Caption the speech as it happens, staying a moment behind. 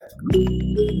Hey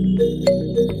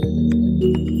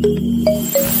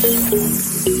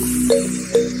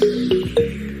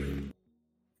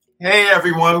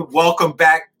everyone, welcome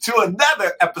back to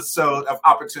another episode of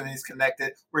Opportunities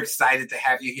Connected. We're excited to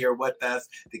have you here with us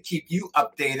to keep you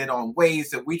updated on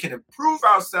ways that we can improve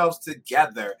ourselves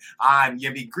together. I'm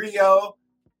Yemi Griot.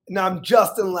 And I'm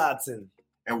Justin Latson.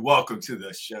 And welcome to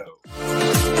the show.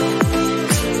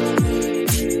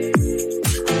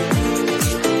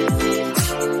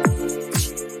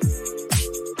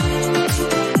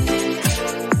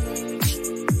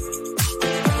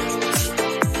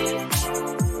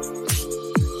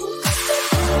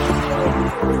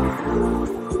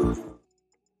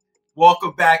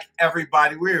 Welcome back,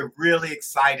 everybody. We're really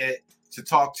excited to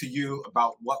talk to you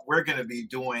about what we're going to be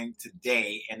doing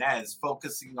today, and that is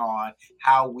focusing on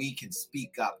how we can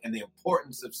speak up and the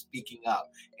importance of speaking up.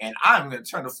 And I'm going to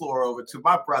turn the floor over to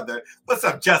my brother. What's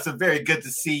up, Justin? Very good to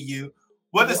see you.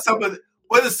 What are some of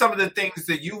the things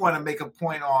that you want to make a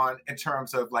point on in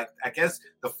terms of, like, I guess,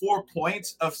 the 4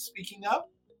 points of speaking up?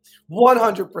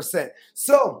 100%.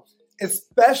 So,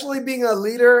 especially being a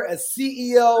leader, a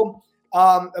CEO,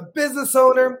 a business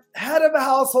owner, head of a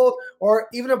household, or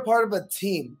even a part of a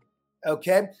team,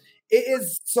 okay? It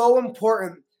is so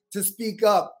important to speak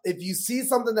up. If you see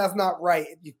something that's not right,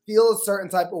 if you feel a certain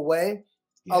type of way,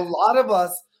 a lot of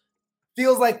us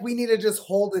feels like we need to just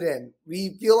hold it in.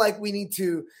 We feel like we need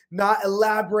to not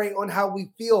elaborate on how we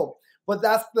feel, but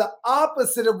that's the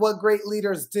opposite of what great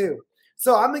leaders do.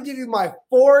 So I'm going to give you my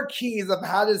 4 keys of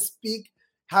how to speak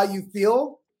how you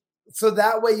feel, so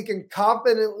that way you can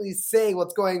confidently say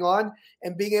what's going on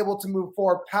and being able to move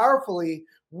forward powerfully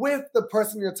with the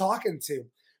person you're talking to.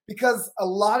 Because a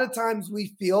lot of times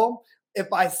we feel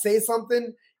if I say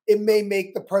something, it may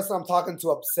make the person I'm talking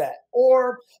to upset,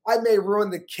 or I may ruin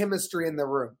the chemistry in the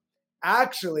room.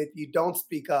 Actually, if you don't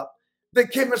speak up, the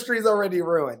chemistry is already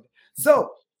ruined.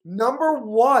 So, number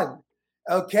 1,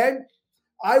 okay,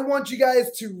 I want you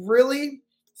guys to really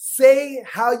say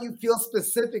how you feel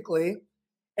specifically,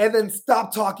 and then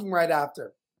stop talking right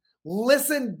after.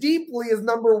 Listen deeply is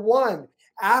number 1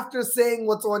 after saying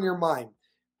what's on your mind.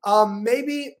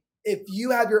 Maybe if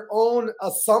you have your own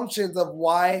assumptions of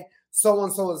why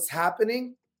so-and-so is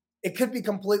happening, it could be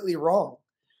completely wrong.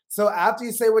 So after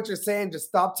you say what you're saying, just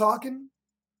stop talking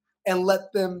and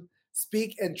let them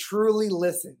speak and truly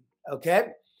listen,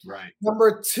 okay? Right.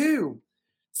 Number 2,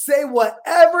 say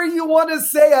whatever you want to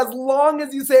say as long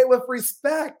as you say it with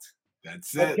respect.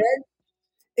 That's it. Okay?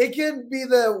 It can be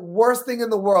the worst thing in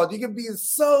the world. You can be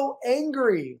so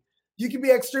angry. You can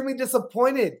be extremely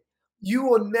disappointed. You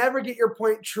will never get your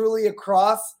point truly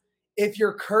across if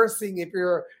you're cursing, if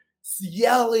you're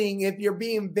yelling, if you're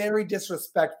being very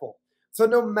disrespectful. So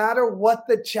no matter what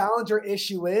the challenge or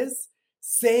issue is,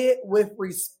 say it with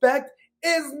respect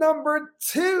is number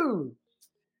 2.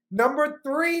 Number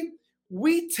 3,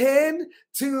 we tend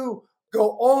to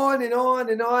go on and on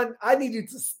and on. I need you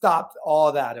to stop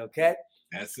all that, okay?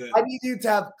 That's it. I need you to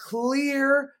have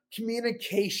clear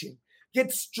communication.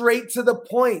 Get straight to the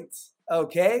point,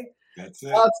 okay? That's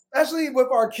it. Especially with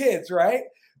our kids, right?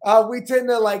 We tend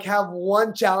to have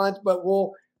one challenge, but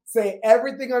we'll say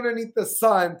everything underneath the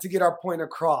sun to get our point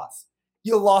across.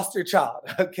 You lost your child,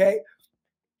 okay?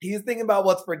 He's thinking about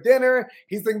what's for dinner.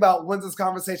 He's thinking about when's this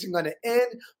conversation going to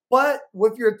end. But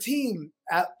with your team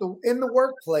in the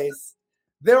workplace,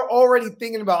 they're already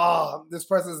thinking about, this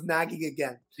person's nagging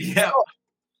again. Yeah. So,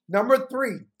 number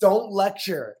 3, don't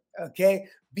lecture, okay?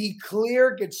 Be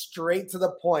clear, get straight to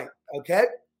the point, okay?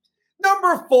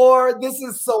 Number 4, this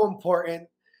is so important.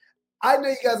 I know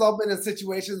you guys all been in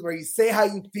situations where you say how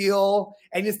you feel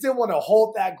and you still want to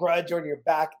hold that grudge on your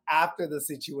back after the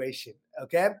situation,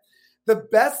 okay? The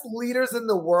best leaders in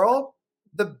the world,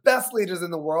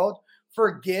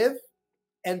 forgive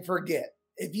and forget.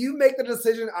 If you make the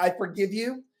decision, I forgive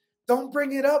you, don't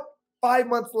bring it up 5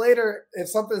 months later if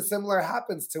something similar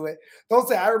happens to it. Don't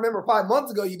say, I remember 5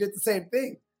 months ago you did the same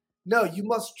thing. No, you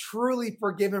must truly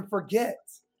forgive and forget.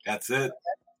 That's it.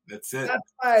 That's it.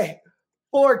 That's my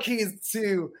 4 keys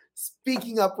to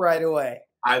speaking up right away.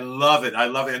 I love it.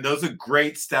 And those are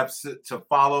great steps to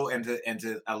follow and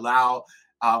to allow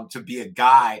to be a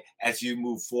guide as you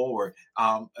move forward.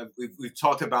 We've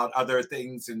talked about other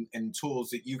things and tools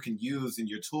that you can use in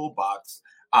your toolbox.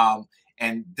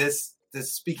 And this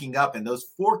speaking up and those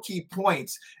 4 key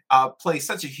points play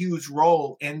such a huge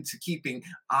role into keeping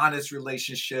honest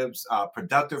relationships,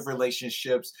 productive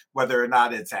relationships, whether or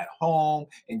not it's at home,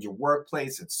 in your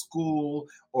workplace, at school,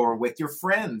 or with your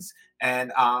friends.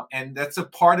 And that's a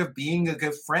part of being a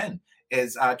good friend,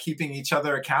 is keeping each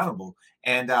other accountable.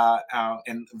 And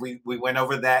we went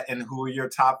over that and who are your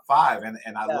top five,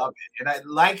 and I Yeah. love it. And I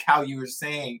like how you were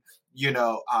saying,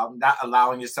 not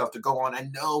allowing yourself to go on. I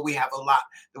know we have a lot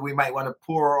that we might want to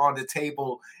pour on the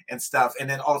table and stuff, and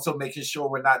then also making sure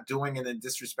we're not doing it in a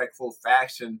disrespectful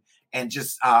fashion, and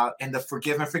just and the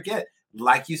forgive and forget,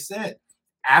 like you said.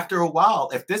 After a while,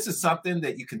 if this is something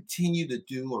that you continue to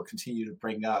do or continue to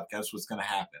bring up, guess what's going to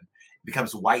happen? It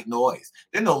becomes white noise.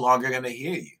 They're no longer going to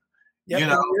hear you. Yep, You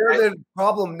know, and you're the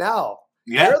problem now.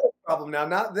 yeah, You're the problem now,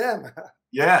 not them.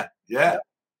 yeah, yeah, Yep.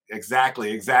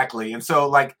 exactly, exactly. And so,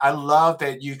 like, I love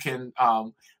that you can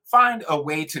find a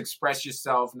way to express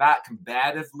yourself, not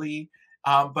combatively,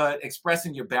 but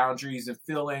expressing your boundaries and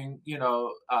feeling,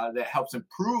 that helps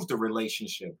improve the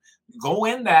relationship. Go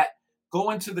in that,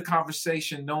 go into the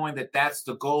conversation knowing that that's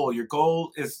the goal. Your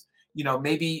goal is,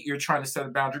 maybe you're trying to set a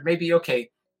boundary. Maybe,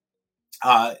 okay,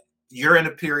 uh, you're in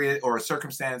a period or a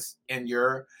circumstance in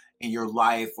your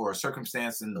life, or a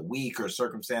circumstance in the week, or a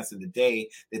circumstance in the day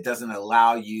that doesn't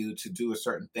allow you to do a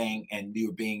certain thing, and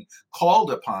you're being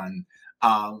called upon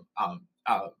um, um,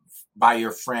 uh, by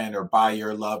your friend or by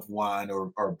your loved one,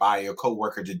 or by your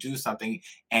coworker to do something,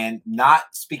 and not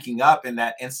speaking up in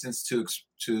that instance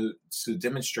to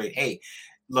demonstrate, hey,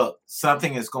 look,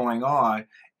 something is going on.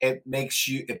 It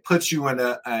puts you in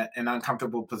an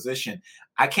uncomfortable position.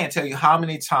 I can't tell you how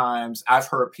many times I've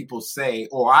heard people say,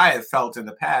 or I have felt in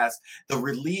the past, the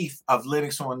relief of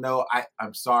letting someone know,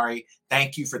 I'm sorry,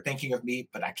 thank you for thinking of me,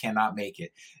 but I cannot make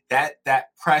it. That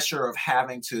pressure of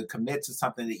having to commit to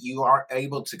something that you aren't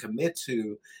able to commit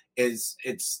to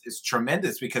it's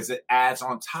tremendous, because it adds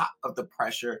on top of the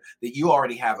pressure that you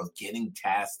already have of getting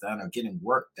tasks done or getting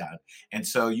work done. And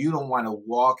so you don't want to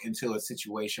walk into a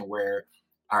situation where,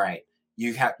 all right,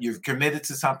 you've committed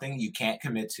to something you can't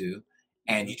commit to,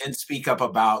 and you didn't speak up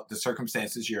about the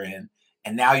circumstances you're in,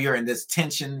 and now you're in this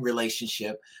tension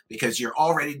relationship because you're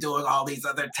already doing all these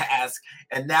other tasks,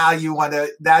 and now you want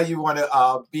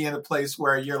to be in a place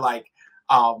where you're like,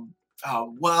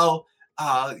 well,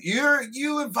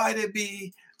 you invited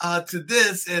me to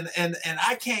this, and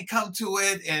I can't come to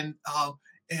it, and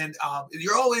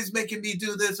you're always making me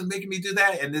do this and making me do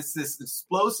that, and this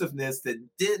explosiveness that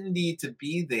didn't need to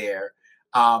be there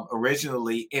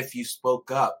originally, if you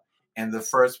spoke up in the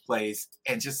first place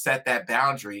and just set that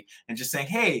boundary and just saying,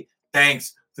 hey,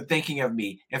 thanks for thinking of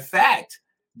me. In fact,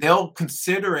 they'll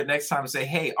consider it next time and say,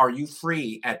 hey, are you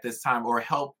free at this time, or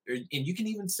help? And you can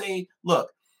even say,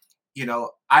 look,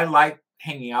 I like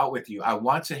hanging out with you. I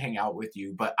want to hang out with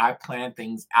you, but I plan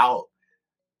things out,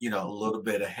 a little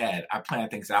bit ahead. I plan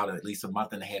things out at least a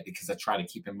month and ahead, because I try to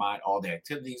keep in mind all the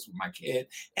activities with my kid.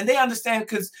 And they understand,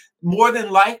 because more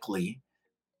than likely,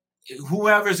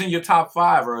 whoever's in your top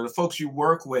five or the folks you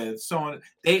work with, so on,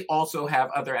 they also have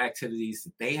other activities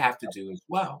that they have to do as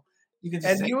well. You can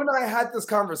just And say, you and I had this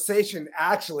conversation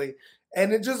actually,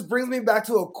 and it just brings me back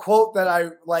to a quote that I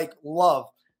love.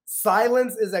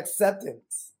 Silence is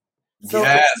acceptance. So if you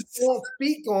yes, don't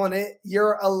speak on it,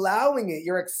 you're allowing it,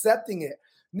 you're accepting it.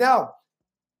 Now,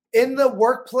 in the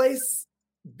workplace,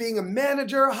 being a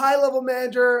manager, high-level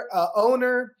manager,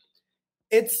 owner,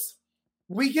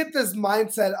 we get this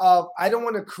mindset of, I don't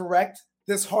want to correct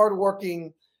this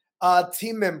hardworking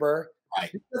team member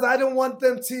right, because I don't want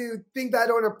them to think that I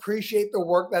don't appreciate the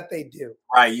work that they do.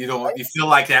 right. You feel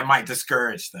like that might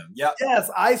discourage them. Yep. Yes,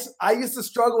 I used to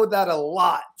struggle with that a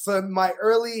lot. So in my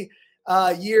early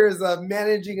years of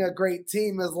managing a great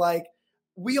team is like,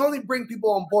 we only bring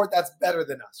people on board that's better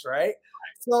than us, right?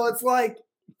 So it's like,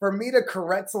 for me to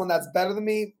correct someone that's better than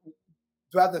me,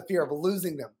 do I have the fear of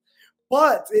losing them?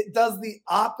 But it does the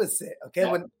opposite, okay?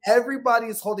 Yeah. When everybody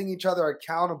is holding each other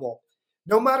accountable,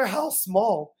 no matter how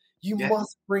small, you Yeah.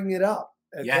 must bring it up,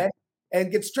 okay? Yeah.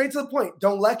 And get straight to the point.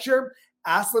 Don't lecture.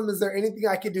 Ask them, is there anything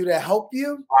I can do to help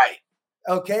you? Right.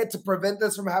 Okay, to prevent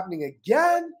this from happening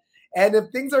again. And if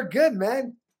things are good,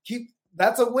 man,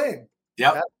 that's a win.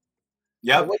 Yep. That's a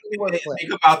Yep. win in the workplace.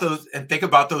 Think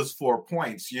about those 4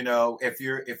 points. If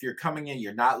you're coming in,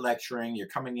 you're not lecturing, you're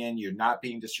coming in, you're not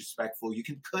being disrespectful, you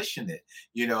can cushion it.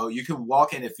 You can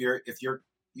walk in, if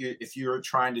you're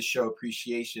trying to show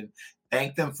appreciation,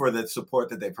 thank them for the support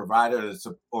that they provided,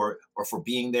 or for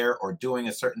being there or doing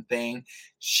a certain thing.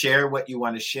 Share what you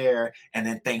want to share, and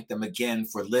then thank them again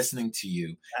for listening to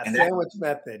you. That And that, sandwich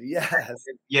method, yes.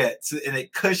 yeah, and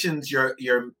it cushions your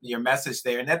message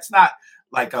there, and that's not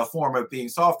like a form of being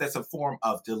soft. That's a form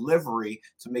of delivery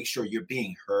to make sure you're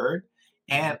being heard,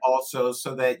 and also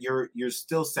so that you're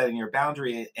still setting your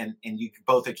boundary, and you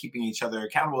both are keeping each other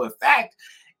accountable. In fact,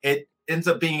 it ends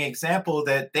up being an example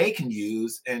that they can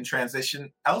use and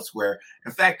transition elsewhere.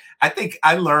 In fact, I think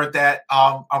I learned that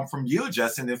from you,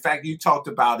 Justin. In fact, you talked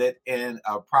about it in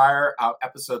a prior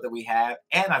episode that we had,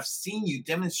 and I've seen you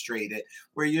demonstrate it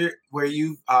where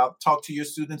you talk to your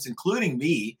students, including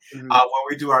me, when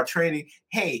we do our training.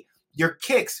 Hey, your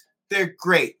kicks, they're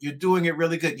great. You're doing it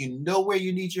really good. You know where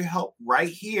you need your help right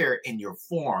here in your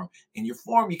form. In your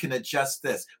form, you can adjust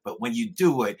this. But when you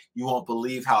do it, you won't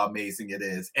believe how amazing it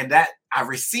is. And that I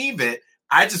receive it.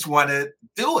 I just want to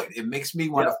do it. It makes me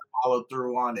want to follow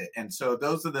through on it. And so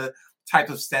those are the type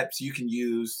of steps you can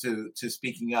use to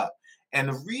speaking up. And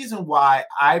the reason why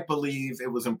I believe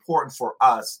it was important for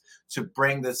us to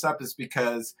bring this up is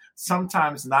because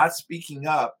sometimes not speaking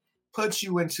up puts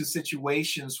you into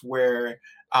situations where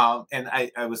and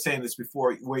I was saying this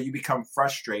before, where you become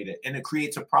frustrated and it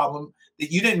creates a problem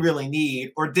that you didn't really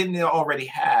need or didn't already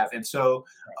have. And so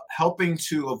helping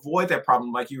to avoid that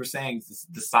problem, like you were saying,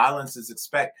 the silence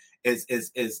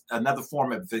is another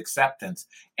form of acceptance.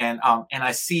 And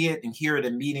I see it and hear it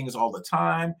in meetings all the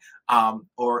time,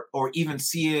 or even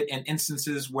see it in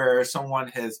instances where someone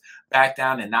has backed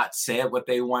down and not said what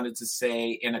they wanted to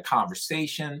say in a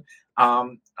conversation.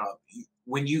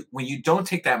 When you don't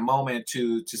take that moment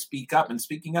to speak up, and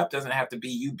speaking up doesn't have to be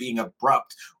you being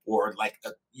abrupt or like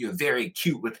you're very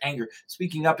acute with anger.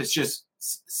 Speaking up is just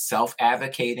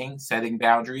self-advocating, setting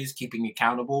boundaries, keeping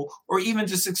accountable, or even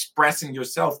just expressing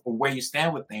yourself or where you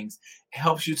stand with things. It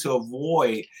helps you to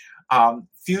avoid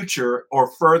future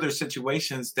or further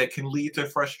situations that can lead to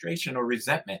frustration or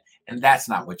resentment. And that's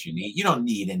not what you need. You don't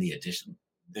need any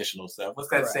additional stuff. What's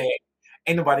that saying?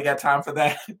 Ain't nobody got time for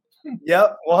that.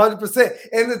 Yep, 100%.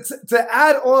 And to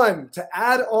add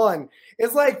on,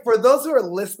 it's like for those who are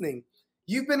listening,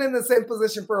 you've been in the same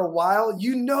position for a while.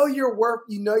 You know your worth,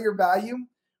 you know your value,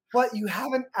 but you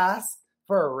haven't asked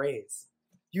for a raise.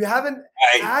 You haven't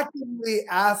actively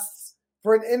asked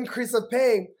for an increase of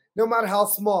pay, no matter how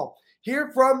small.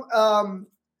 Here from,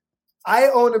 I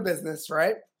own a business,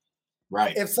 right?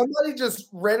 Right. If somebody just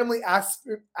randomly asks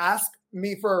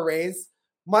me for a raise,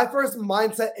 my first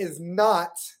mindset is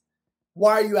not,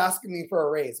 why are you asking me for a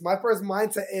raise? My first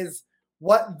mindset is,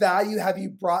 what value have you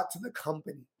brought to the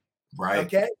company? Right.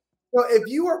 Okay. So if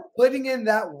you are putting in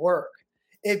that work,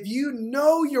 if you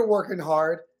know you're working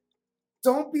hard,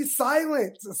 don't be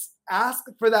silent. Just ask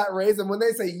for that raise. And when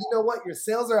they say, you know what, your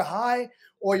sales are high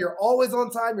or you're always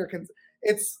on time,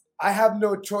 I have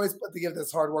no choice but to give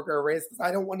this hard worker a raise because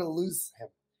I don't want to lose him.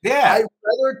 Yeah. I'd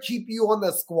rather keep you on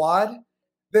the squad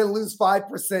than lose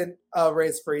 5%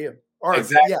 raise for you. Or,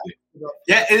 exactly.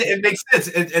 Yeah, it makes sense.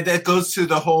 It goes to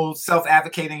the whole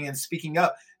self-advocating and speaking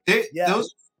up.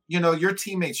 Those, your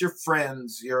teammates, your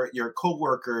friends, your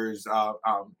coworkers,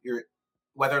 your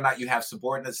whether or not you have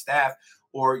subordinate staff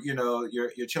or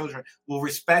your children will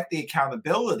respect the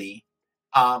accountability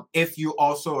if you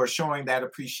also are showing that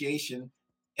appreciation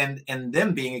and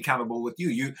them being accountable with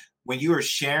you. When you are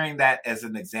sharing that as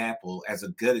an example, as a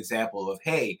good example of,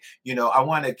 hey, I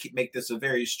want to make this a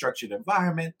very structured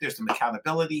environment. There's some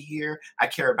accountability here. I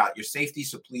care about your safety,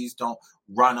 so please don't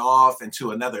run off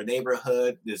into another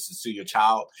neighborhood. This is to your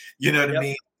child. You know what I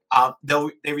mean?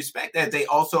 They respect that. They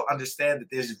also understand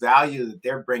that there's value that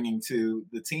they're bringing to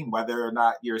the team, whether or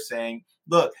not you're saying,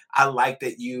 look, I like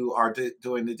that you are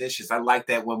doing the dishes. I like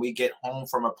that when we get home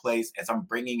from a place, as I'm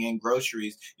bringing in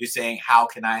groceries, you're saying, how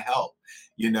can I help?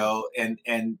 And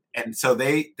so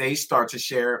they start to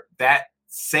share that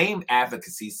same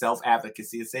advocacy,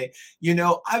 self-advocacy, and say,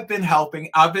 I've been helping.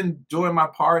 I've been doing my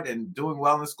part and doing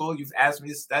well in school. You've asked me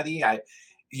to study.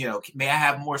 May I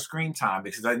have more screen time?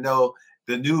 Because I know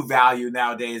the new value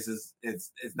nowadays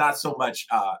is not so much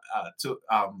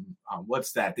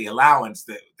what's that? The allowance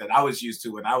that I was used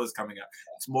to when I was coming up.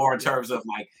 It's more in terms of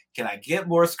like, can I get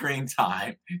more screen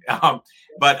time?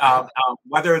 But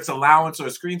whether it's allowance or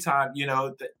screen time,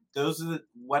 those are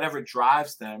whatever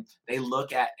drives them. They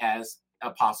look at as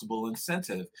a possible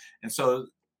incentive, and so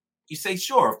you say,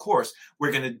 sure, of course,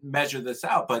 we're going to measure this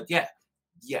out. But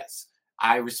yes.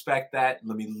 I respect that.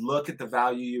 Let me look at the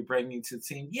value you're bringing to the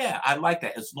team. Yeah, I like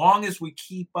that. As long as we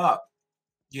keep up,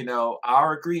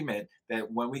 our agreement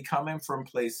that when we come in from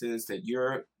places that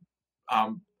you're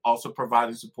also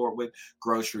providing support with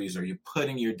groceries, or you're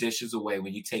putting your dishes away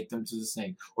when you take them to the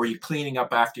sink, or you're cleaning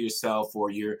up after yourself, or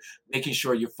you're making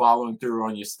sure you're following through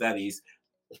on your studies,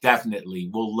 definitely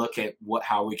we'll look at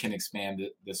how we can expand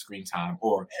the screen time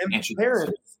or introduce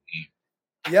it.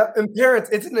 Yep. And parents,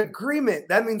 it's an agreement.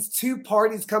 That means two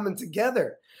parties coming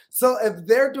together. So if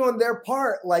they're doing their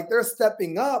part, like they're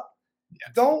stepping up,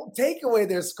 don't take away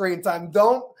their screen time.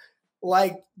 Don't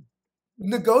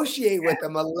negotiate with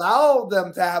them, allow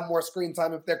them to have more screen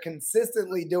time if they're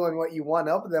consistently doing what you want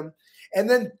of them, and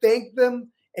then thank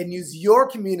them and use your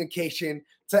communication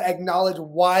to acknowledge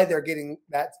why they're getting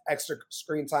that extra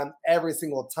screen time every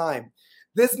single time.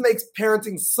 This makes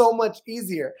parenting so much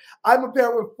easier. I'm a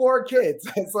parent with 4 kids,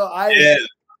 so I Yeah.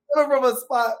 come from a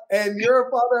spot, and you're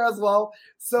a father as well.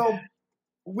 So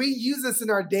we use this in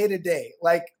our day to day.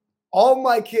 Like, all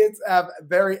my kids have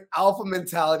very alpha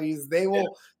mentalities. They Yeah.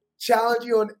 will challenge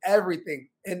you on everything.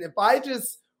 And if I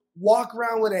just walk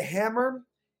around with a hammer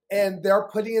and they're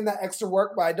putting in that extra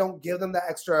work, but I don't give them that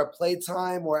extra play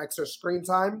time or extra screen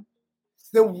time,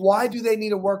 then why do they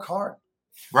need to work hard?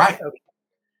 Right. Okay.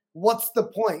 What's the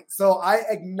point? So I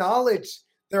acknowledge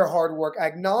their hard work. I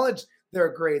acknowledge their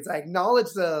grades. I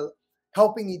acknowledge the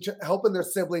helping their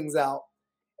siblings out.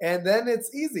 And then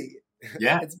it's easy.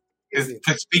 Yeah. It's easy.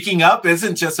 Because speaking up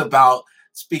isn't just about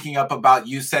speaking up about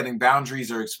you setting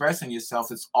boundaries or expressing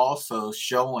yourself. It's also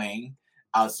showing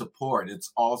support.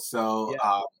 It's also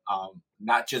Yeah.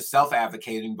 not just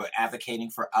self-advocating, but advocating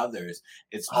for others.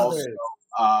 Others.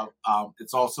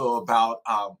 It's also about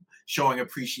showing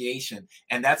appreciation,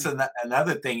 and that's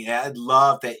another thing. And I'd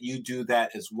love that you do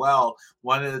that as well.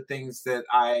 One of the things that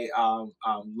I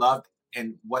loved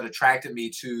and what attracted me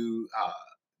to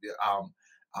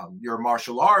your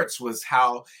martial arts was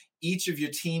how each of your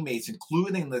teammates,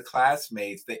 including the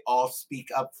classmates, they all speak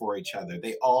up for each other.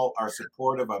 They all are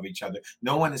supportive of each other.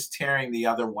 No one is tearing the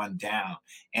other one down.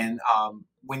 And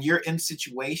when you're in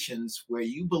situations where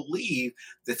you believe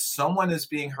that someone is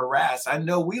being harassed, I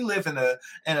know we live in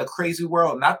a crazy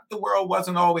world. Not that the world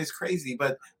wasn't always crazy,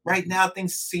 but right now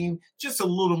things seem just a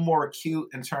little more acute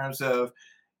in terms of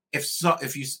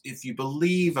if you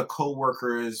believe a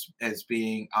coworker is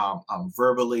being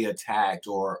verbally attacked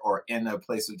or in a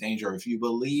place of danger, if you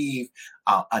believe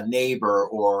a neighbor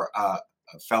or a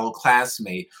fellow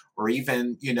classmate, or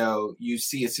even you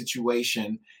see a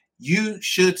situation, you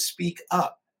should speak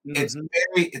up. Mhm.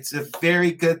 It's a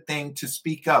very good thing to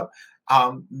speak up.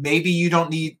 Maybe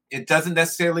it doesn't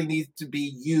necessarily need to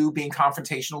be you being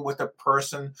confrontational with a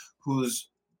person who's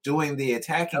doing the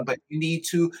attacking, but you need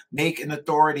to make an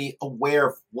authority aware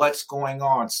of what's going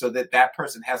on so that that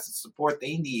person has the support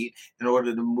they need in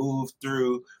order to move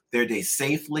through their day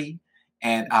safely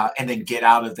and then get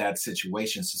out of that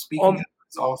situation. So speaking Um, up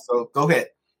is also, go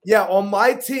ahead. yeah, on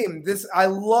my team, I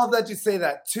love that you say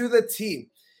that to the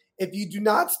team. If you do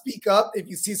not speak up, if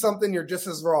you see something, you're just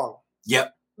as wrong.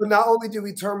 Yep. So not only do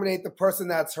we terminate the person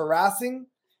that's harassing,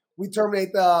 we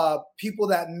terminate the people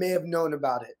that may have known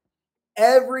about it.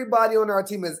 Everybody on our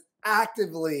team is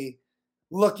actively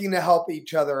looking to help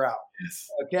each other out. Yes.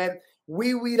 Okay.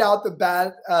 We weed out the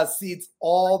bad seeds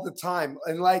all the time.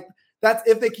 And like, that's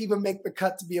if they can even make the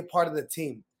cut to be a part of the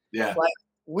team. Yeah. Like,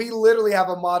 we literally have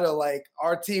a motto, like,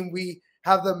 our team, we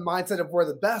have the mindset of we're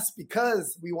the best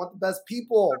because we want the best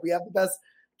people. We have the best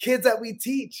kids that we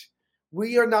teach.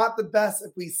 We are not the best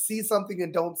if we see something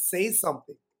and don't say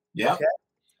something. Yeah. Okay?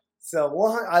 So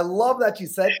I love that you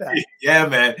said that. Yeah,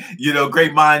 man.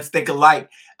 Great minds think alike.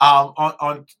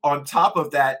 On top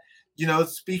of that,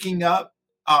 speaking up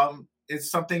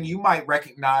is something you might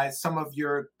recognize some of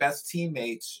your best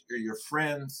teammates or your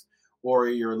friends or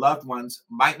your loved ones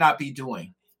might not be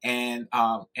doing. And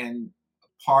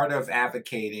part of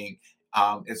advocating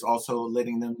is also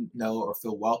letting them know or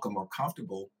feel welcome or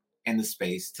comfortable in the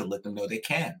space to let them know they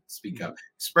can speak up,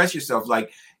 express yourself.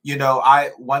 Like,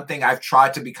 one thing I've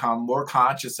tried to become more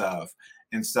conscious of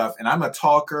and stuff, and I'm a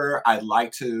talker. I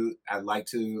like to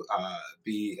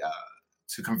be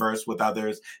to converse with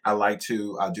others. I like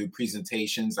to do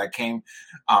presentations. I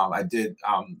did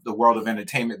the world of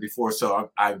entertainment before,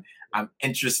 so I'm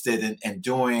interested in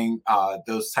doing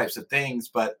those types of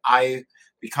things. But I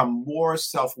become more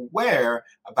self-aware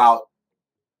about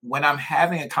when I'm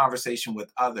having a conversation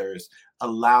with others,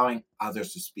 allowing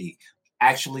others to speak,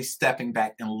 actually stepping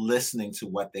back and listening to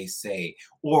what they say,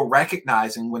 or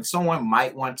recognizing when someone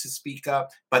might want to speak up,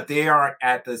 but they aren't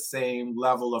at the same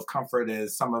level of comfort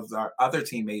as some of our other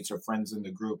teammates or friends in the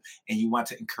group. And you want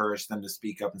to encourage them to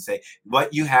speak up and say,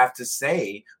 what you have to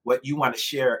say, what you want to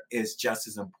share is just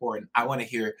as important. I want to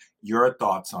hear your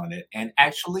thoughts on it and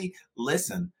actually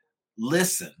listen.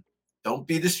 Listen. Don't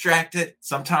be distracted.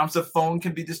 Sometimes the phone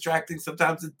can be distracting.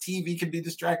 Sometimes the TV can be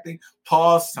distracting.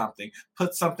 Pause something.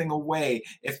 Put something away.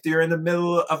 If you're in the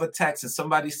middle of a text and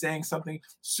somebody's saying something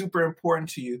super important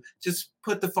to you, just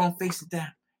put the phone face down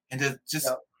and just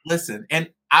listen. And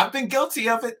I've been guilty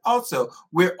of it also.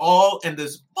 We're all in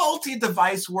this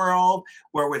multi-device world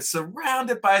where we're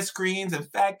surrounded by screens. In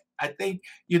fact, I think,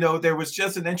 there was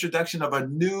just an introduction of a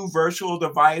new virtual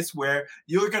device where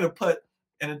you're going to put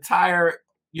an entire,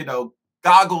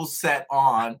 goggles set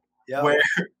on Yep. where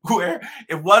where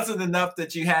it wasn't enough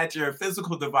that you had your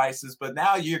physical devices, but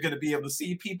now you're going to be able to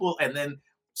see people and then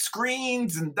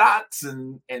screens and dots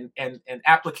and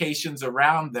applications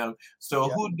around them. So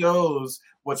Yep. who knows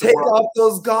what the Take world. off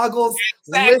those goggles,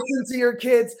 Exactly. listen to your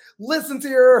kids, listen to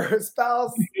your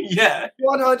spouse. Yeah.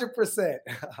 100%.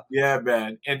 Yeah,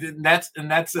 man. And then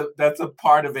that's a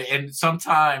part of it. And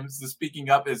sometimes the speaking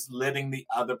up is letting the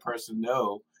other person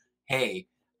know, hey,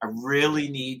 I really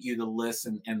need you to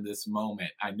listen in this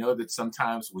moment. I know that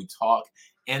sometimes we talk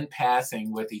in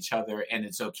passing with each other, and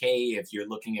it's okay if you're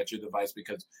looking at your device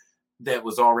because that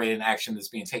was already an action that's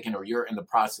being taken, or you're in the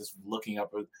process of looking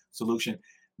up a solution.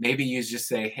 Maybe you just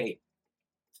say, hey,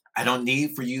 I don't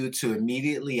need for you to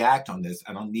immediately act on this.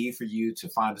 I don't need for you to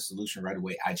find a solution right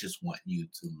away. I just want you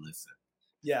to listen.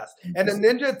 Yes. And a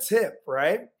ninja tip,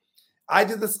 right? I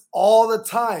do this all the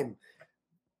time.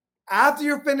 After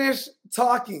you're finished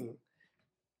talking,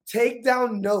 take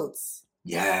down notes.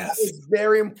 That Yes. is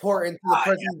very important to the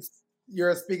person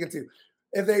you're speaking to.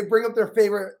 If they bring up their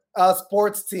favorite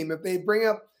sports team, if they bring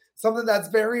up something that's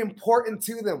very important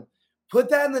to them, put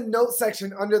that in the note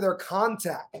section under their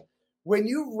contact. When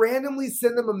you randomly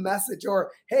send them a message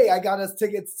or, hey, I got us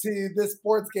tickets to this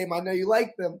sports game, I know you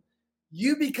like them,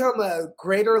 you become a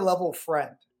greater level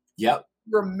friend. Yep.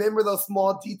 Remember those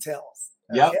small details.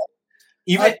 Yep. Okay?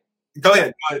 Even go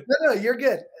ahead. No, you're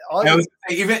good.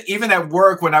 Even at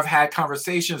work when I've had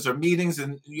conversations or meetings,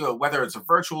 and whether it's a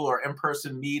virtual or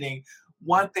in-person meeting,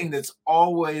 one thing that's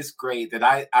always great that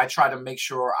I try to make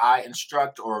sure I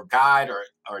instruct or guide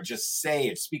or just say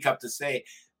or speak up to say,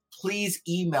 please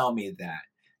email me that.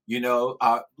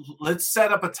 Let's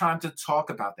set up a time to talk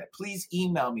about that. Please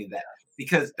email me that,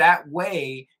 because that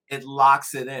way it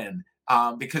locks it in.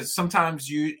 Because sometimes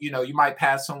you might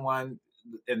pass someone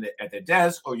at their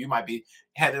desk, or you might be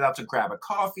headed out to grab a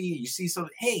coffee. You see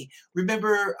something, hey,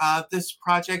 remember this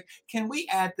project? Can we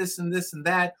add this and this and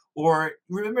that? Or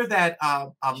remember that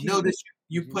notice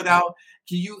you put out?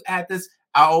 Can you add this?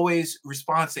 I always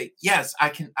respond, say, yes, I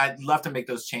can. I'd love to make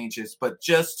those changes, but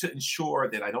just to ensure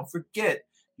that I don't forget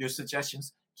your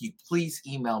suggestions, can you please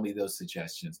email me those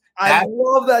suggestions? I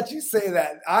love that you say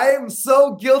that. I am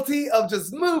so guilty of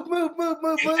just move.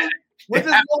 Which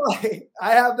is why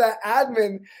I have that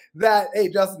admin that, hey,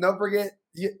 Justin, don't forget,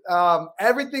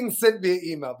 everything's sent via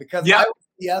email, because I was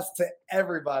yes to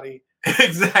everybody.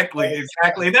 Exactly.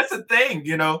 And that's the thing,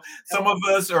 some of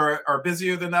us are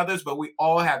busier than others, but we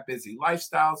all have busy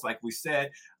lifestyles. Like we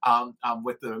said,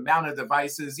 with the amount of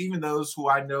devices, even those who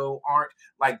I know aren't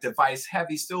like device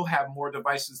heavy still have more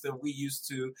devices than we used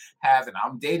to have. And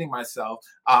I'm dating myself,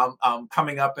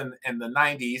 coming up in the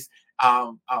 90s,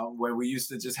 when we used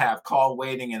to just have call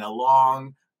waiting and a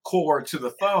long cord to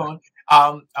the phone.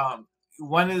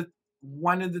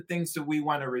 One of the things that we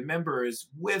want to remember is,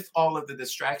 with all of the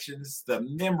distractions, the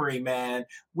memory, man,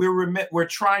 we're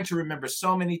trying to remember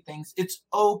so many things. It's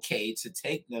okay to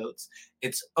take notes.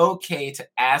 It's okay to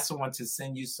ask someone to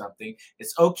send you something.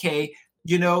 It's okay.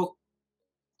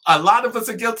 A lot of us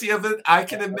are guilty of it. I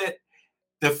can admit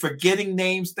the forgetting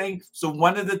names thing. So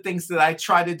one of the things that I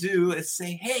try to do is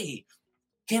say, hey,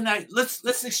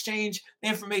 let's exchange the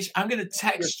information. I'm going to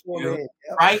text you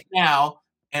right now,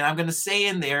 and I'm going to say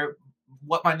in there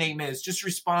what my name is. Just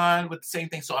respond with the same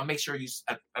thing, so I'll make sure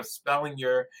I'm spelling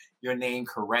your name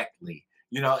correctly.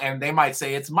 And they might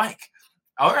say it's Mike.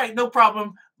 All right, no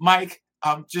problem, Mike.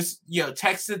 Just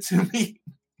text it to me.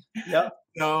 Yeah.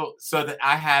 So that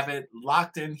I have it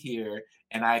locked in here,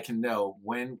 and I can know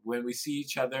when we see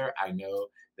each other. I know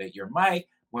that you're Mike.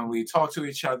 When we talk to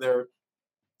each other,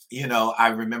 I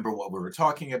remember what we were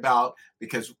talking about,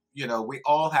 because, we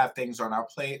all have things on our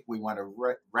plate. We want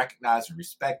to recognize and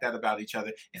respect that about each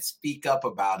other and speak up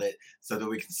about it, so that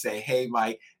we can say, hey,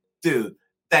 Mike, dude,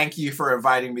 thank you for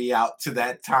inviting me out to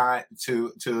that time,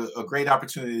 to a great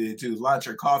opportunity to do lunch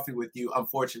or coffee with you.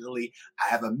 Unfortunately, I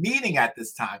have a meeting at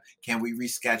this time. Can we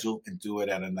reschedule and do it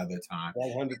at another time?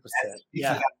 100%.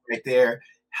 Yeah. Right there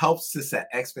helps to set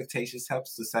expectations,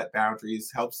 helps to set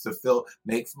boundaries, helps to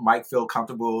make Mike feel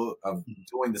comfortable of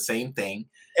doing the same thing.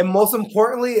 And most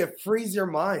importantly, it frees your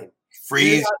mind.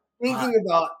 You're not thinking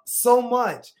about so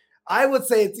much. I would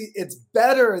say it's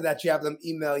better that you have them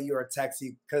email you or text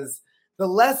you, because the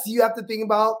less you have to think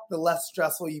about, the less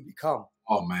stressful you become.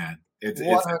 Oh, man. It's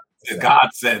a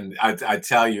godsend. I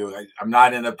tell you, I'm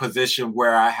not in a position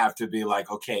where I have to be like,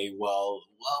 okay, well,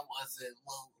 what was it?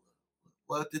 Well,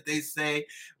 what did they say?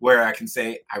 Where I can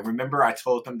say, I remember I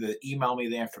told them to email me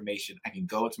the information. I can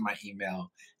go into my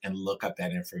email and look up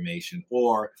that information.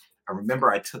 Or I I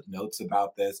remember I took notes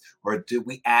about this, or did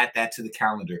we add that to the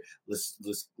calendar? Let's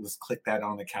click that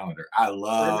on the calendar. I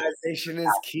love Organization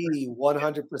is key,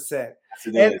 100%. it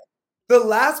And is. the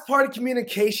last part of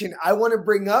communication I want to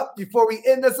bring up before we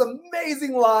end this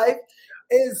amazing live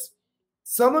is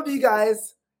some of you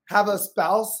guys have a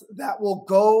spouse that will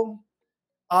go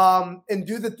and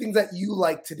do the things that you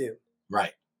like to do.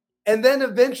 Right. And then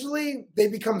eventually they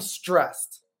become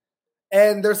stressed.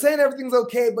 And they're saying everything's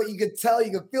okay, but you could tell,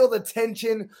 you could feel the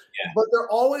tension, but they're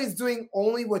always doing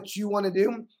only what you want to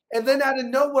do. And then out of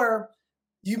nowhere,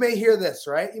 you may hear this,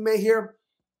 right? You may hear,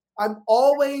 I'm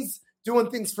always doing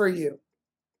things for you.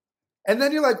 And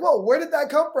then you're like, whoa, where did that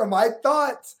come from? I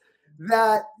thought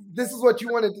that this is what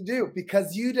you wanted to do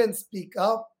because you didn't speak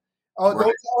up. Oh, right.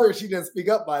 Don't tell her she didn't speak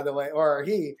up, by the way, or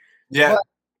he. Yeah.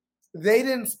 But they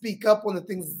didn't speak up on the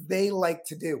things they like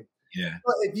to do. Yeah.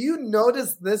 But if you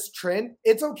notice this trend,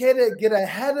 it's okay to get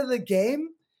ahead of the game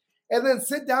and then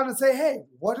sit down and say, hey,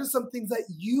 what are some things that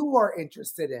you are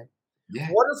interested in? Yeah.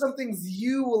 What are some things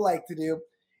you would like to do?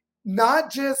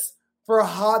 Not just for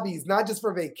hobbies, not just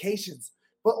for vacations,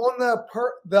 but on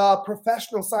the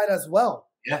professional side as well.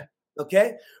 Yeah.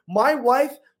 Okay. My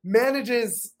wife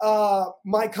manages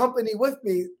my company with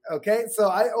me. Okay. So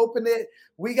I opened it.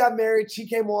 We got married. She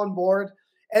came on board.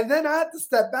 And then I had to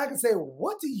step back and say,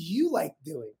 what do you like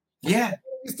doing? Yeah.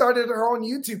 She started her own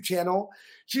YouTube channel.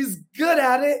 She's good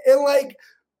at it. And like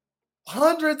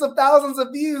hundreds of thousands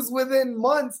of views within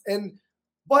months.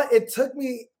 But it took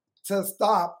me to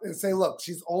stop and say, look,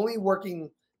 she's only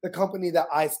working the company that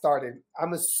I started.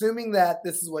 I'm assuming that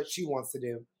this is what she wants to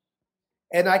do.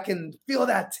 And I can feel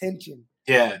that tension.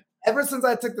 Yeah. Ever since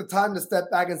I took the time to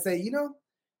step back and say,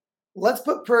 let's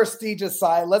put prestige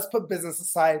aside. Let's put business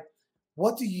aside.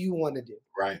 What do you want to do?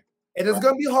 Right. And it's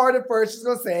going to be hard at first. She's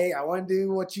going to say, I want to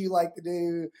do what you like to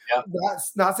do. Yep.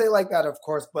 Not say it like that, of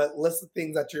course, but list the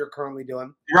things that you're currently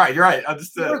doing. You're right.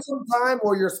 Understood. Give her some time,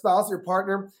 or your spouse, your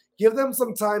partner, give them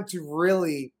some time to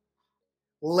really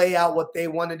lay out what they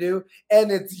want to do.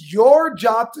 And it's your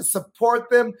job to support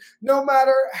them no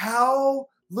matter how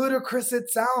ludicrous it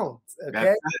sounds.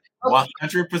 Okay?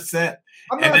 100%.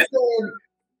 I'm not saying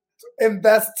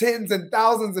invest tens and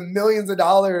thousands and millions of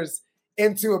dollars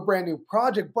into a brand new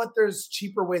project, but there's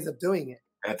cheaper ways of doing it.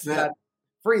 That's it.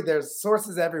 Free. There's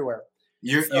sources everywhere.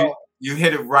 You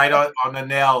hit it right on the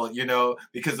nail,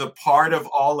 because a part of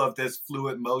all of this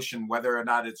fluid motion, whether or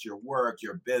not it's your work,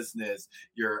 your business,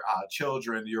 your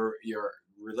children, your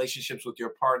relationships with your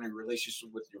partner, relationship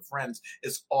with your friends,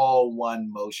 it's all one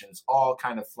motion. It's all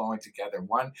kind of flowing together.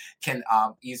 One can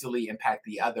easily impact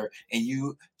the other. And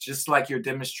you, just like you're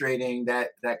demonstrating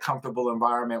that comfortable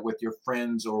environment with your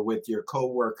friends or with your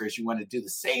coworkers, you want to do the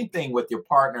same thing with your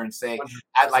partner and say,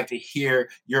 I'd like to hear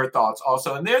your thoughts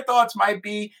also. And their thoughts might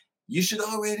be, you should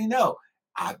already know.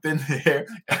 I've been there.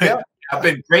 Yeah. I've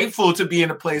been grateful to be in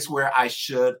a place where I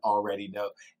should already know.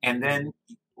 And then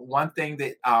one thing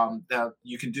that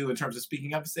you can do in terms of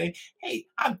speaking up and say, hey,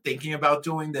 I'm thinking about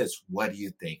doing this. What do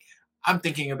you think? I'm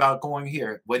thinking about going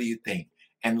here. What do you think?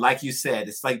 And like you said,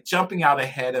 it's like jumping out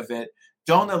ahead of it.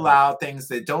 Don't allow things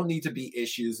that don't need to be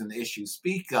issues and issues.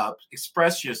 Speak up,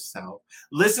 express yourself,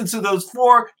 listen to those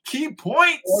 4 key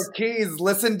points. 4 keys,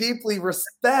 listen deeply,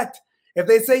 respect. If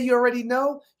they say you already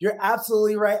know, you're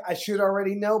absolutely right. I should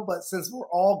already know. But since we're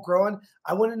all growing,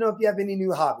 I want to know if you have any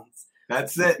new hobbies.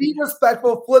 That's it. Be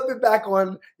respectful. Flip it back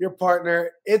on your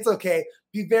partner. It's okay.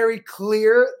 Be very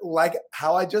clear, like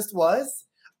how I just was.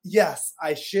 Yes,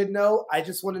 I should know. I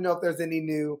just want to know if there's any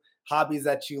new hobbies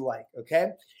that you like.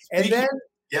 Okay. And then.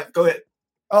 Yeah, go ahead.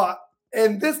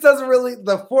 And this doesn't really,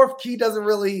 the 4th key doesn't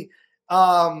really,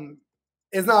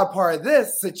 is not a part of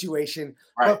this situation.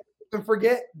 Right. But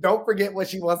don't forget what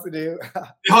she wants to do.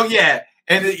 Oh, yeah.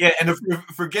 And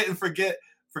forgive and forget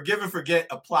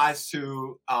applies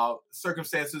to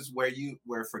circumstances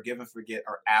where forgive and forget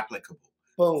are applicable.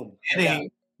 Boom.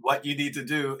 Forgetting what you need to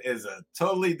do is a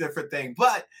totally different thing.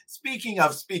 But speaking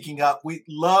of speaking up, we'd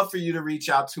love for you to reach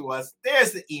out to us.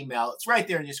 There's the email. It's right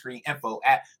there on your screen,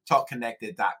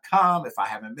 info@talkconnected.com. If I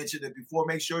haven't mentioned it before,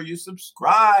 make sure you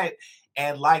subscribe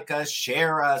and like us,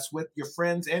 share us with your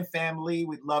friends and family.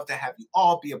 We'd love to have you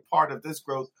all be a part of this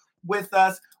growth with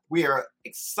us. We are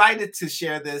excited to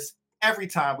share this every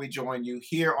time we join you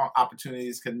here on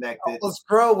Opportunities Connected. Let's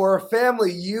grow. We're a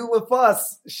family. You with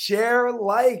us. Share,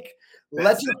 like.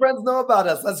 Let your friends know about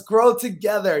us. Let's grow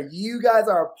together. You guys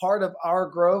are a part of our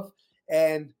growth,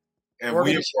 and we're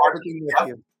going to share everything with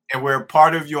you. And we're a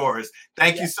part of yours.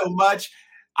 Thank you so much.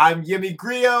 I'm Yemi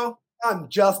Grillo. I'm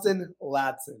Justin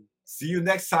Latson. See you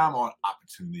next time on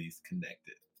Opportunities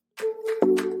Connected.